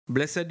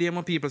Blessed day,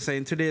 my people. So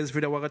in today's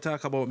video, we're going to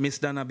talk about Miss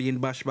Donna being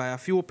bashed by a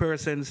few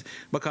persons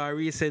because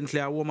recently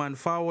a woman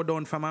forward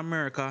down from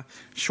America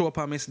show up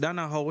at Miss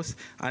Donna's house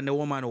and the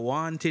woman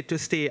wanted to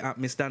stay at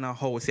Miss Donna's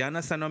house. You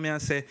understand what I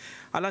say?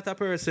 A lot of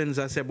persons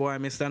I say, boy,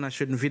 Miss Donna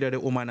shouldn't video the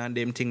woman and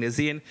them thing they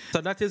seen.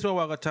 So that is what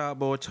we're going to talk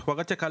about. We're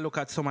going to take a look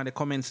at some of the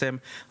comments them.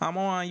 I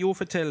want you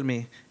to tell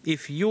me,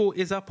 if you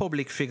is a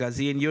public figure,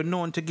 Zane, you're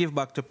known to give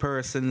back to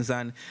persons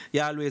and you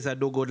always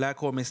do good, like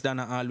how Miss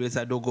Donna always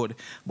do good.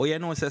 But you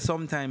know, say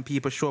sometimes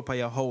people show up at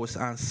your house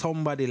and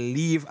somebody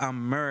leave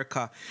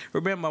America.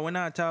 Remember, when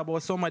I talk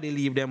about somebody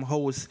leave them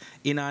house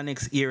in our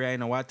next area, you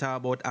know, I talk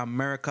about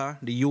America,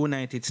 the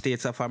United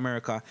States of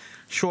America.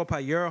 Show up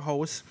at your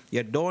house,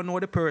 you don't know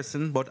the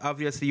person, but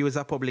obviously you is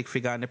a public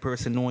figure and the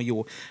person know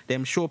you.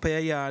 Them show up at your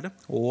yard,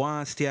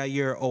 want to stay at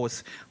your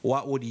house,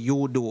 what would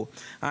you do?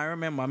 I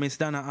remember Miss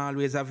Donna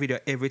always a video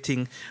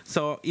everything.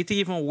 So it's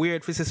even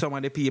weird to see some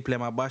of the people in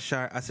my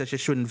bashar I said she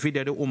shouldn't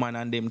video the woman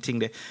and them thing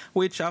there.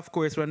 Which of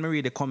course when we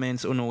read the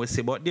comments, you know, we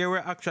see. But there were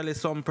actually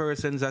some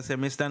persons that say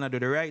Miss Donna do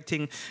the right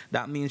thing.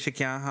 That means she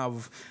can't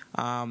have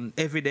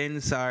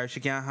evidence or she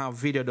can't have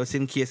video just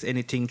in case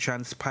anything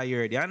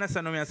transpired. You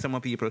understand what I say,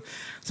 some people?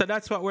 So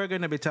that's what we're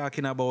going to be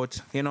talking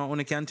about. You know,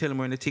 only can tell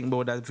me anything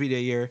about that video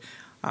here.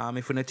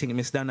 If you think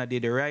Miss Donna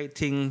did the right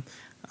thing.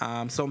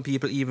 Some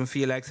people even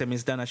feel like say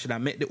Miss Donna should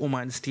have met the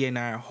woman stay in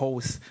her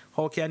house.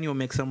 How can you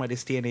make somebody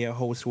stay in your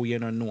house who you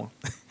don't know?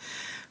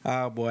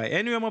 Oh boy.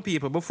 Anyway, my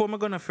people, before we're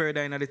going to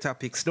further into the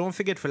topics, don't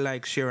forget to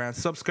like, share, and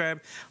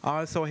subscribe.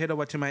 Also, head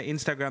over to my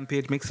Instagram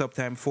page,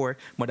 MixUpTime4,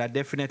 but I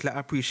definitely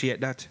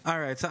appreciate that.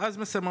 Alright, so as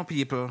I say, my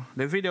people,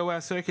 the video I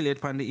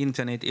circulate on the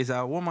internet is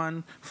a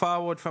woman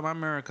forward from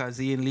America,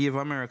 Zane leave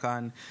America,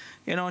 and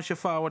you know, she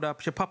forward up,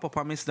 she pop up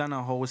at Miss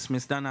Donna's house.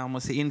 Miss Donna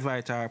must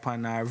invite her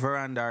upon her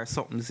veranda or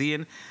something,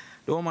 Zane.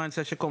 The woman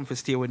said she come to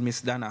stay with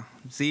Miss Donna,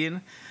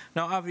 Zane.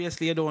 Now,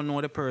 obviously, you don't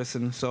know the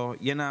person, so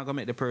you're not going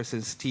to make the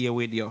person stay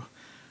with you.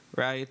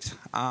 Right,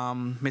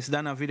 Miss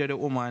Donna video the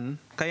woman,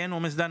 because you know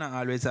Miss Donna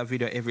always a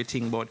video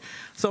everything, but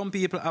some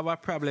people have a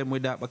problem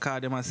with that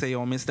because they must say,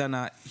 oh, Miss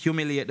Donna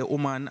humiliate the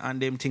woman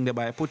and them thing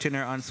by putting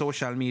her on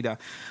social media.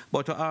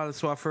 But to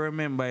also have to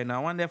remember, you know, I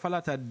wonder if a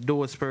lot of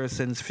those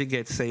persons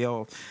forget, say,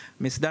 oh,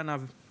 Miss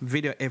Donna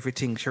video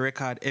everything, she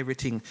record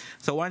everything.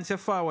 So once you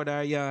forward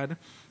her yard,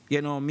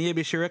 you know,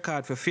 maybe she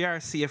record for fear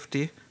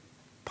safety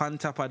on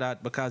top of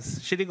that because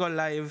she did go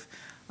live.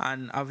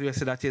 And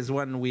obviously that is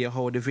one way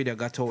how the video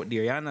got out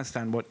there, you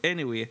understand? But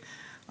anyway,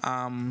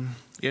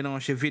 you know,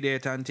 she video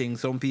it and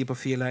things. Some people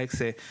feel like,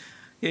 say,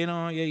 you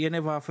know, you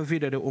never have to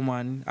video the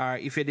woman. Or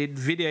if you did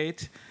video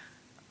it,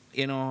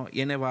 you know,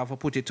 you never have to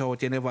put it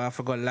out. You never have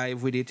to go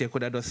live with it. You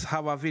could have just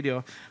have a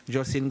video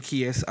just in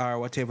case or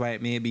whatever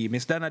it may be.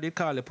 Miss Donna did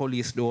call the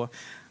police though.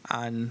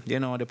 And, you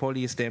know, the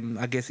police, them,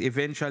 I guess,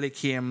 eventually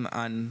came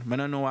and I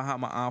don't know what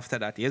happened after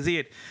that. You see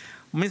it?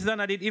 Miss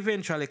Donna did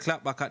eventually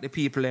clap back at the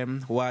people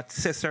what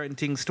say certain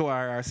things to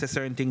her or say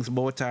certain things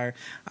about her.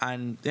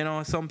 And, you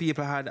know, some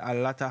people had a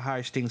lot of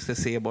harsh things to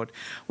say. But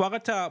we're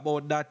going to talk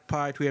about that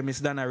part where Miss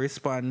Donna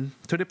respond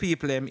to the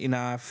people in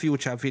a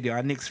future video,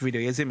 a next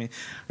video, you see me?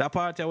 That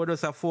part I would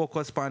just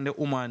focus on the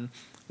woman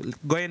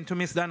going to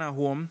Miss Donna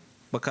home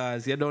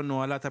because you don't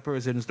know, a lot of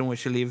persons know where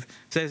she live.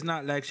 So it's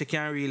not like she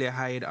can't really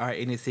hide or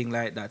anything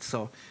like that.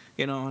 So,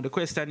 you know, the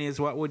question is,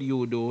 what would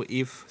you do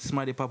if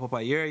somebody pop up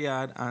at your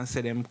yard and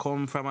say them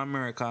come from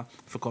America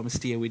to come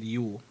stay with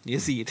you? You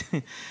see it?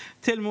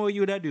 Tell me what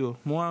you'd do.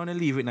 More I want to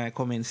leave it in the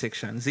comment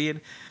section. See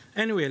it?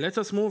 Anyway, let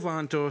us move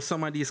on to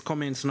some of these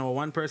comments now.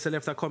 One person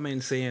left a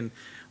comment saying,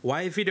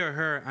 why video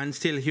her and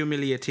still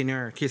humiliating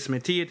her? Kiss me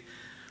teeth.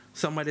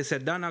 Somebody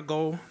said, Donna,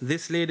 go.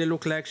 This lady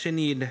look like she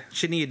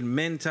need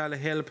mental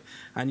help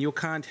and you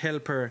can't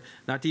help her.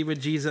 Not even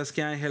Jesus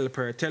can help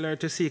her. Tell her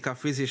to seek a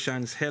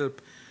physician's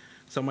help.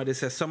 Somebody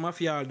says, some of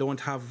y'all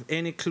don't have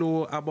any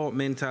clue about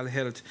mental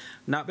health.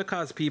 Not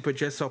because people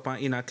dress up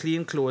in a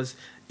clean clothes,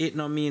 it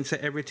no means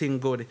that everything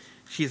good.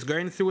 She's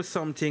going through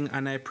something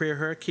and I pray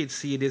her kids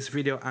see this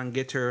video and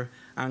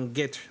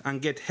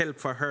get help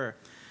for her.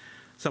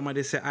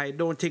 Somebody say, I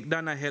don't think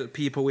Donna help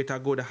people with a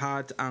good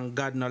heart and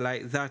God not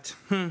like that.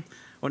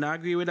 When I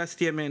agree with that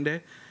statement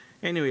there.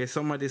 Anyway,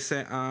 somebody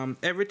say,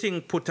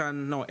 everything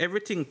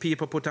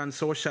people put on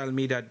social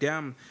media,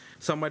 damn.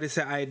 Somebody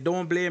say, I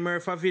don't blame her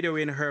for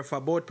videoing her for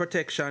both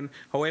protection.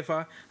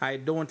 However, I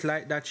don't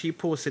like that she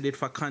posted it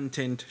for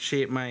content.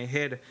 Shake my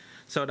head.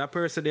 So that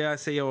person there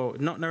say, yo,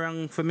 nothing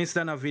wrong for Miss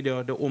Donna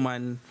video, the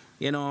woman,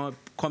 you know,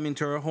 coming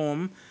to her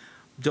home.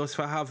 Just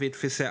for have it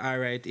for say, all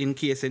right, in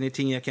case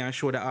anything you can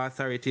show the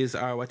authorities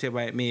or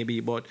whatever it may be.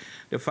 But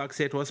the fact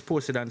that it was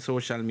posted on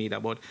social media.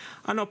 But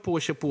I not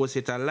post, she post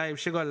it live.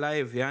 She go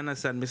live, you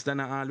understand? Miss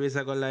Donna always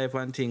go live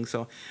and things.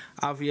 So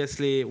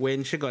obviously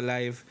when she go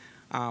live,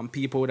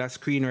 people would have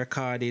screen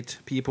record it,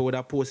 people would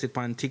have post it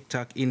on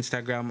TikTok,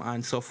 Instagram,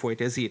 and so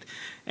forth. Is it?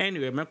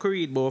 Anyway, I could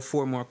read about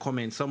 4 more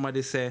comments.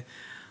 Somebody say,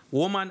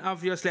 Woman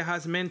obviously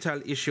has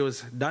mental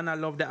issues. Donna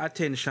loved the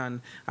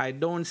attention. I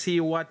don't see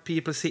what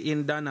people see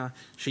in Donna.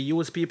 She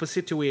used people's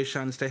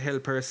situations to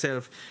help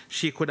herself.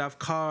 She could have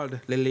called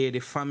the lady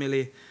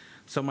family.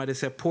 Somebody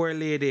say, poor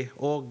lady,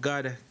 oh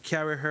God,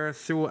 carry her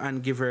through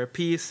and give her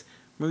peace.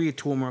 Read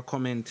two more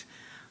comment.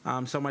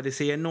 Somebody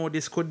say, you know,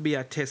 this could be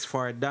a test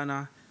for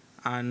Donna.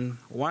 And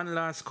one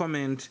last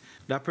comment,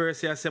 that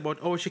person has said about,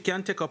 oh, she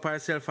can take up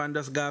herself and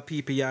just go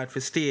people yard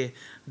for stay.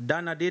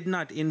 Donna did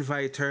not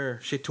invite her.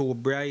 She too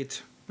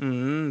bright.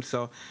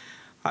 So,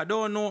 I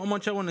don't know how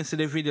much I want to see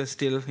the video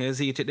still. You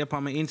see it up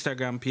on my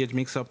Instagram page,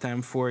 Mix Up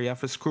Time 4. You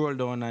have to scroll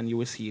down and you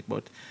will see it.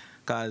 But,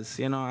 because,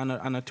 you know,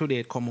 and today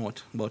it come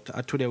out.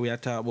 But today we are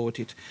talking about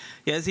it.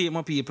 You see it,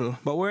 my people.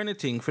 But we're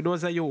anything. For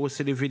those of you who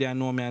see the video and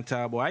know me I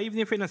talk about, even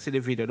if you don't see the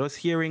video, just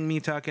hearing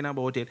me talking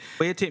about it,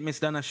 what do you think Miss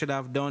Donna should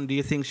have done? Do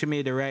you think she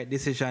made the right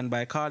decision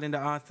by calling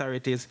the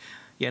authorities,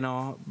 you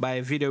know,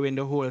 by videoing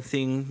the whole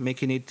thing,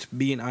 making it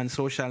being on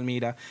social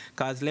media?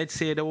 Because let's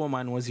say the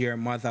woman was your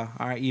mother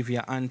or even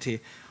your auntie.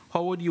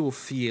 How would you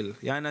feel?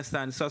 You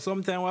understand? So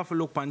sometimes we have to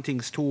look on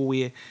things two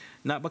ways.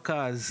 Not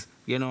because,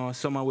 you know,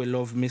 someone will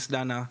love Miss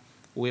Donna.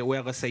 We're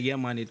going to say, yeah,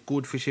 man, it's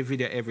good for she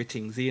video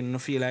everything. So you don't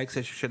feel like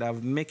she should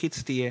have make it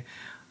stay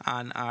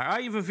and or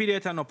even video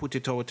it and not put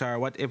it out or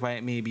whatever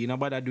it may be.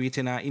 Nobody do it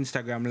in our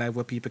Instagram live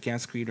where people can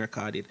screen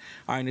record it.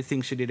 Or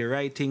anything she did the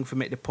right thing for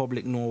make the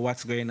public know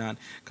what's going on.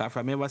 Because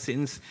from ever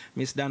since,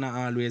 Miss Donna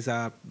always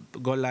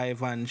go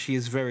live and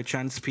she's very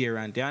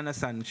transparent. You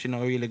understand? She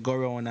don't really go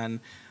around and,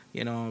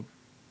 you know,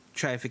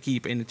 try to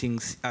keep anything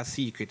a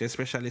secret,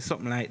 especially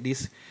something like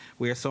this,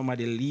 where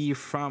somebody leave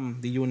from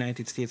the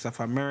United States of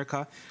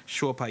America,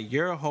 show up at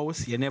your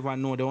house. You never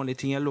know. The only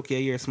thing you look at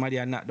here, somebody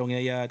and knock down your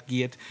yard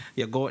gate.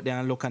 You go out there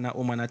and look at that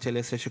woman and tell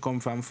her she come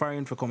from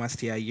foreign to come and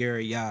stay at your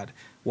yard.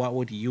 What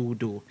would you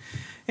do?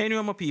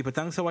 Anyway, my people,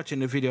 thanks for watching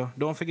the video.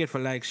 Don't forget to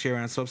like, share,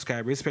 and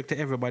subscribe. Respect to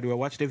everybody who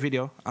watch the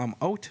video. I'm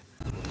out.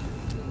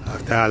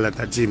 After all that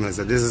achievements,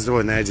 so this is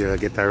how Nigeria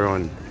get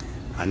around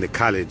and the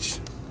college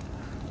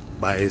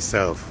by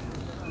itself.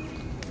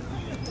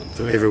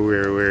 So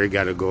everywhere where you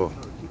gotta go.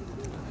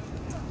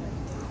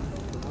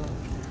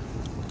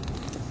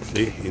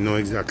 See, you know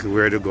exactly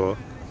where to go.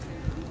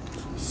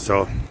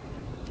 So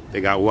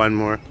they got one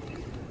more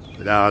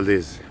with all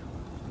this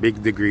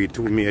big degree,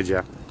 2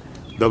 major,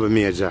 double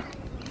major.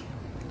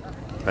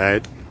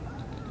 Right?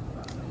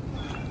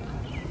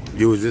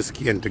 Use this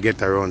skin to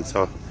get around.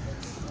 So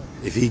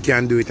if he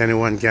can do it,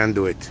 anyone can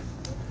do it.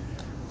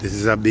 This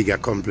is a big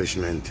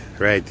accomplishment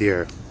right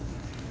here.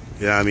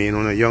 You know what I mean?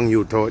 On a young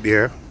youth out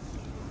there.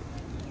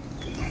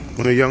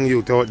 On a young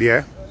youth out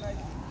there.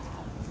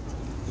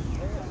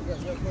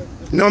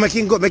 No, make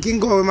him go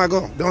where I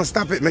go. Don't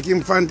stop it. Make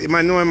him find him.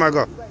 I know where I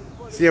go.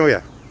 See him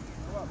here.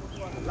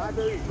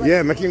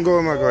 Yeah, make him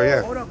go where I go,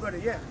 yeah. Hold up, brother,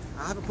 yeah.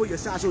 I haven't put your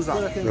satchels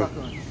on.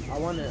 I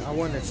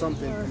wanted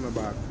something from the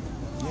back.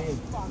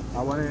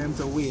 I wanted him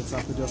to wait so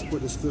I could just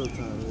put this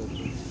filter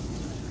on.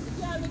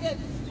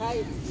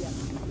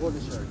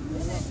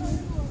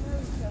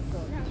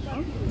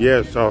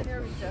 Yeah, so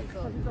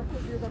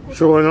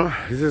you know,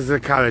 this is the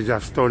college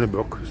of Stony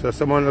Brook. So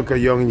someone look a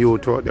young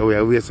youth out there, we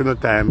are wasting no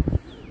time.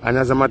 And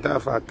as a matter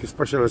of fact,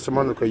 especially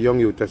someone look a young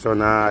youth, there's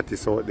an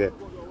artist out there,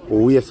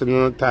 we wasting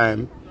no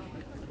time,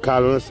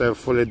 calling yourself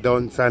fully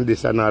done and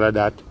this and all of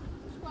that.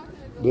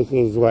 This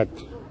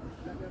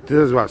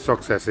is what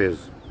success is.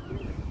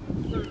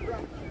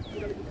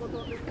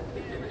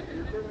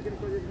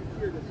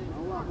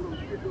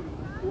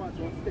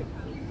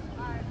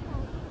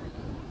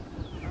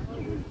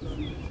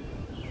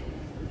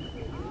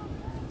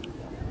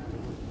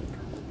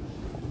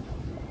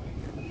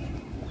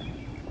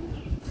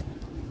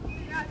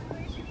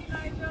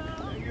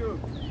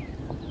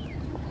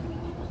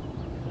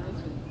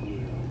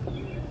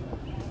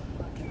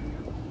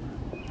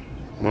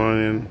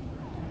 Morning.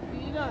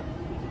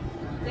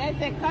 They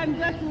say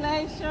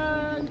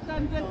congratulations.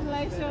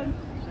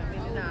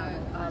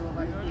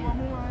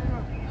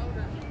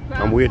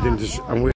 I'm waiting to.